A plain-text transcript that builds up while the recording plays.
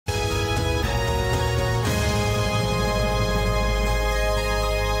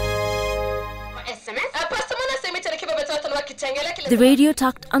The radio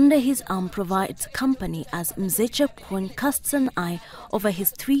tucked under his arm provides company as Mzee Chepkwony casts an eye over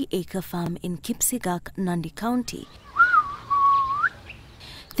his 3-acre farm in Kipsigak, Nandi County.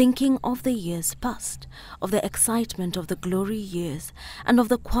 Thinking of the years past, of the excitement of the glory years, and of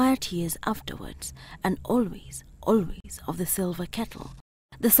the quiet years afterwards, and always, always of the silver kettle.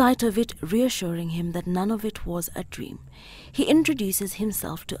 The sight of it reassuring him that none of it was a dream. He introduces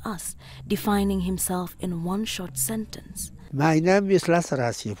himself to us, defining himself in one short sentence. My name is Lazaro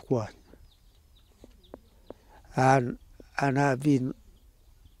Chepkwony, and I've been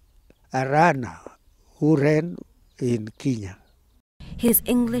a runner who ran in Kenya. His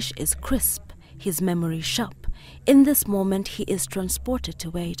English is crisp, his memory sharp. In this moment, he is transported to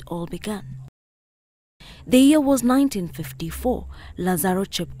where it all began. The year was 1954. Lazaro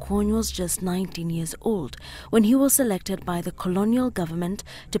Chepkwony was just 19 years old when he was selected by the colonial government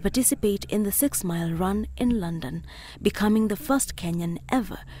to participate in the 6-mile run in London, becoming the first Kenyan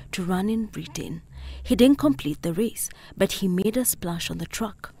ever to run in Britain. He didn't complete the race, but he made a splash on the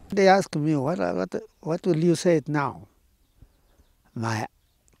track. They asked me, what will you say now? My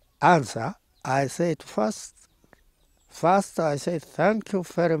answer, I said first I said, thank you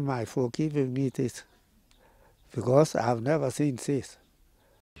very much for giving me this, because I've never seen this.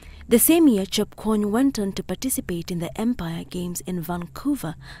 The same year, Chepkwony went on to participate in the Empire Games in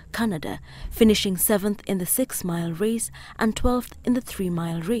Vancouver, Canada, finishing 7th in the 6-mile race and 12th in the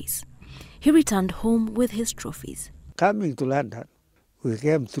 3-mile race. He returned home with his trophies. Coming to London, we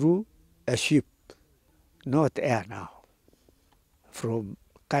came through a ship, not air now, from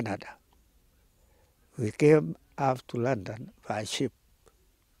Canada. We came up to London by ship,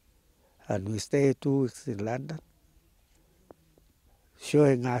 and we stayed 2 weeks in London,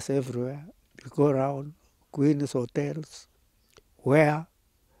 showing us everywhere. We go around Queen's hotels, where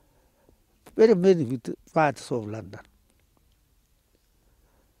very many parts of London.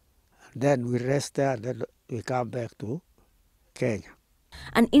 And then we rest there, and then we come back to Kenya.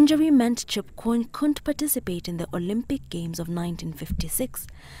 An injury meant Chepkwony couldn't participate in the Olympic Games of 1956,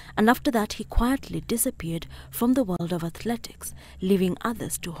 and after that he quietly disappeared from the world of athletics, leaving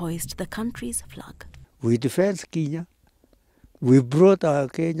others to hoist the country's flag. We defend Kenya. We brought our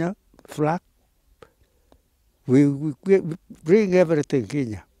Kenya flag. We bring everything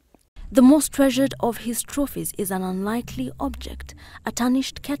Kenya. The most treasured of his trophies is an unlikely object. A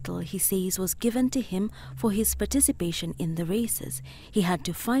tarnished kettle, he says, was given to him for his participation in the races. He had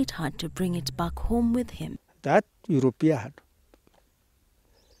to fight hard to bring it back home with him. That European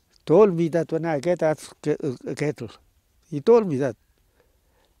told me that when I get that kettle, he told me that,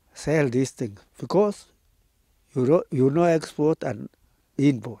 sell this thing, because you know export and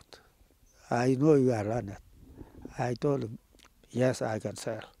import. I know you are running. I told him, yes, I can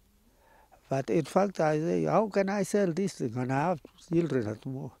sell. But in fact, I say, how can I sell this thing? And I have children at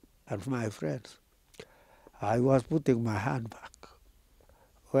home and my friends. I was putting my hand back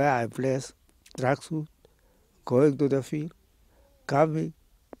where I place tracksuit, going to the field, coming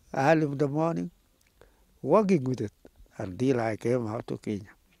early in the morning, working with it until I came out to Kenya.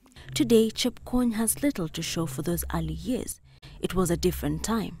 Today, Chepkwony has little to show for those early years. It was a different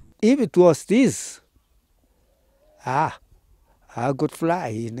time. If it was this, I could fly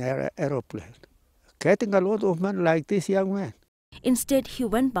in an aeroplane, getting a lot of money like this young man. Instead, he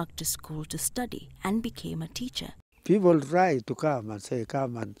went back to school to study and became a teacher. People try to come and say,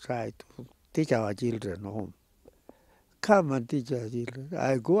 come and try to teach our children home. Come and teach our children.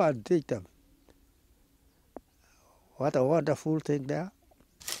 I go and teach them. What a wonderful thing there.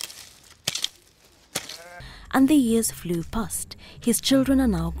 And the years flew past. His children are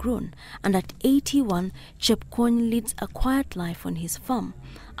now grown, and at 81, Chepkwony leads a quiet life on his farm,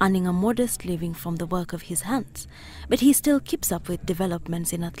 earning a modest living from the work of his hands. But he still keeps up with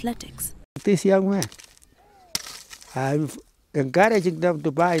developments in athletics. This young man, I'm encouraging them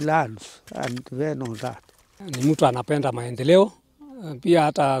to buy lands and when on that. Ni mtu anapenda maendeleo, pia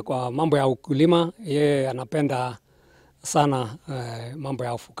hata kwa mambo ya ukulima, yeye anapenda sana mambo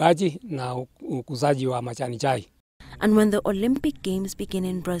ya ufugaji na ukuzaji wa majani chai. And when the Olympic Games begin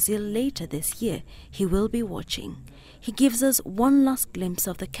in Brazil later this year, he will be watching. He gives us one last glimpse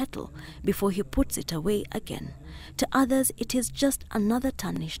of the kettle before he puts it away again. To others, it is just another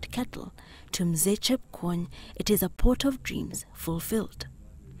tarnished kettle. To Mzee Chepkwony, it is a pot of dreams fulfilled.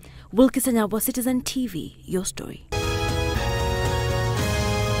 Wilkisanyabwa, Citizen TV, your story.